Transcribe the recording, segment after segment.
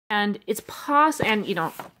And it's possible, and you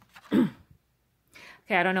know, okay,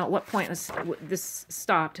 I don't know at what point this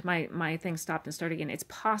stopped. My thing stopped and started again. It's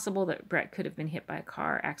possible that Bret could have been hit by a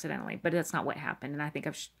car accidentally, but that's not what happened. And I think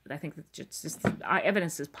that just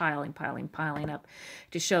evidence is piling up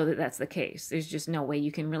to show that that's the case. There's just no way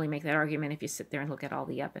you can really make that argument if you sit there and look at all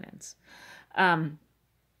the evidence.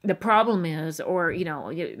 The problem is, or you know,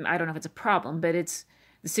 I don't know if it's a problem, but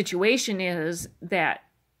the situation is that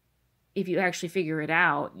if you actually figure it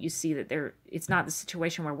out, you see that it's not the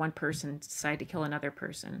situation where one person decided to kill another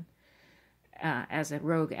person as a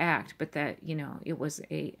rogue act, but that, you know, it was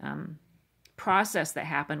a process that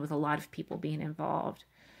happened with a lot of people being involved.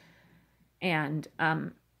 And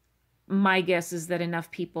my guess is that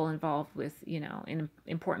enough people involved with, you know, in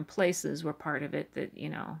important places were part of it that, you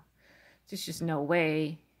know, there's just no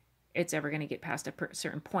way it's ever going to get past a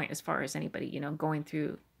certain point as far as anybody, you know, going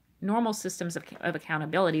through normal systems of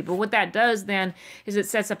accountability. But what that does then is it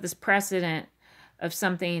sets up this precedent of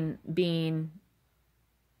something being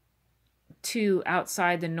too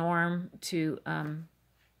outside the norm to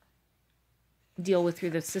deal with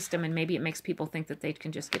through the system, and maybe it makes people think that they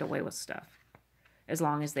can just get away with stuff as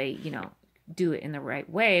long as they, you know, do it in the right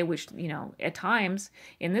way, which, you know, at times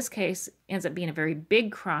in this case ends up being a very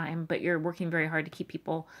big crime, but you're working very hard to keep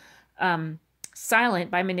people silent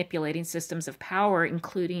by manipulating systems of power,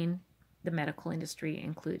 including the medical industry,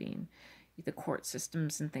 including the court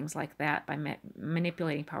systems and things like that, by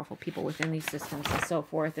manipulating powerful people within these systems and so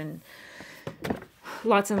forth, and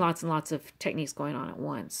lots and lots and lots of techniques going on at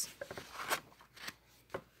once.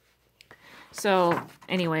 So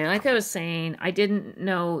anyway, like I was saying, I didn't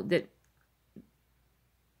know that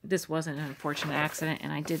this wasn't an unfortunate accident,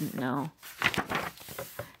 and I didn't know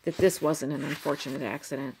that this wasn't an unfortunate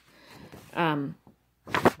accident.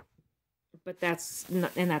 But that's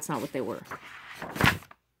not what they were.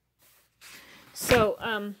 So,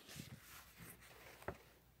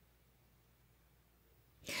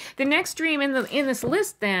 the next dream in this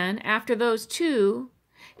list then, after those two,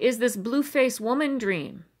 is this blue-faced woman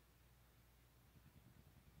dream.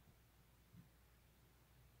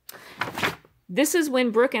 This is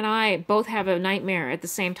when Brook and I both have a nightmare at the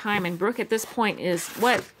same time, and Brook at this point is,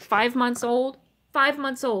 what, 5 months old? 5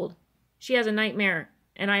 months old. She has a nightmare,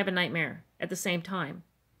 and I have a nightmare at the same time.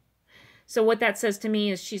 So what that says to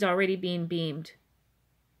me is she's already being beamed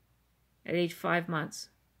at age 5 months.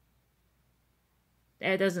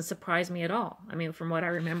 That doesn't surprise me at all. I mean, from what I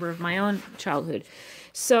remember of my own childhood.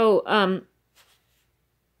 So,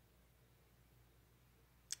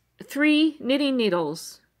 3 knitting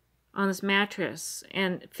needles on this mattress,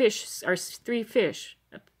 and 3 fish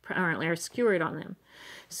apparently are skewered on them.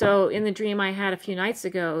 So in the dream I had a few nights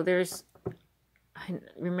ago, I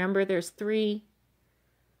remember there's 3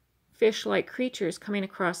 fish-like creatures coming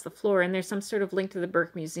across the floor, and there's some sort of link to the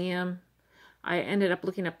Burke Museum. I ended up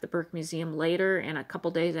looking up the Burke Museum later, and a couple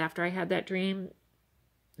days after I had that dream,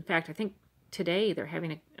 in fact, I think today they're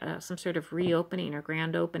having some sort of reopening or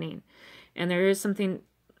grand opening, and there is something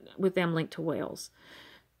with them linked to whales.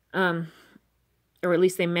 Or at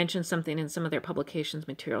least they mentioned something in some of their publications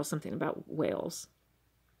material, something about whales.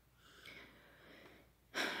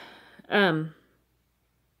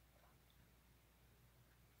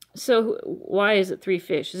 So why is it 3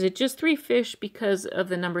 fish? Is it just 3 fish because of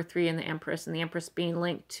the number 3 in the Empress, and the Empress being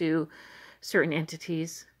linked to certain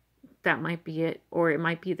entities? That might be it. Or it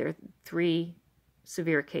might be there are 3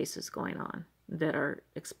 severe cases going on that are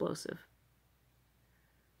explosive.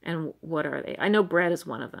 And what are they? I know Bret is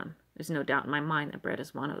one of them. There's no doubt in my mind that Bret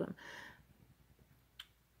is one of them.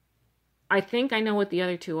 I think I know what the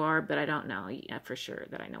other 2 are, but I don't know for sure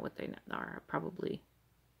that I know what they are. Probably,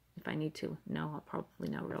 if I need to know, I'll probably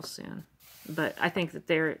know real soon. But I think that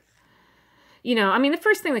they're, you know, I mean, the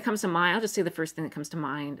first thing that comes to mind, I'll just say the first thing that comes to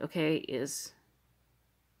mind, okay, is,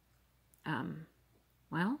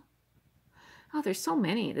 well, oh, there's so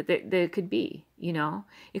many that it could be, you know.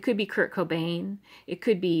 It could be Kurt Cobain. It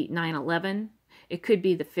could be 9/11. It could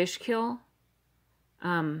be the fish kill.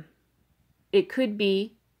 It could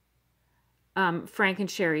be Frank and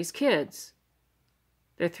Sherry's kids.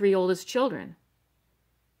 Their 3 oldest children,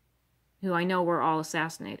 who I know were all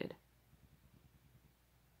assassinated.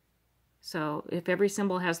 So if every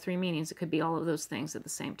symbol has 3 meanings, it could be all of those things at the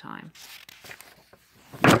same time.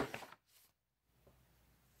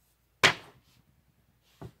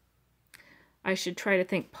 I should try to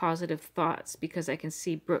think positive thoughts, because I can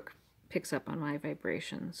see Brook picks up on my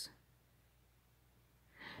vibrations.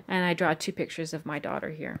 And I draw 2 pictures of my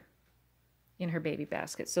daughter here in her baby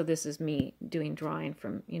basket. So this is me doing drawing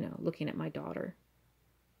from, you know, looking at my daughter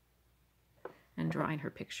and drawing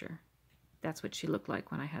her picture. That's what she looked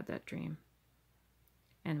like when I had that dream.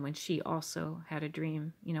 And when she also had a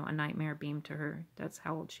dream, you know, a nightmare beamed to her. That's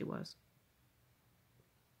how old she was.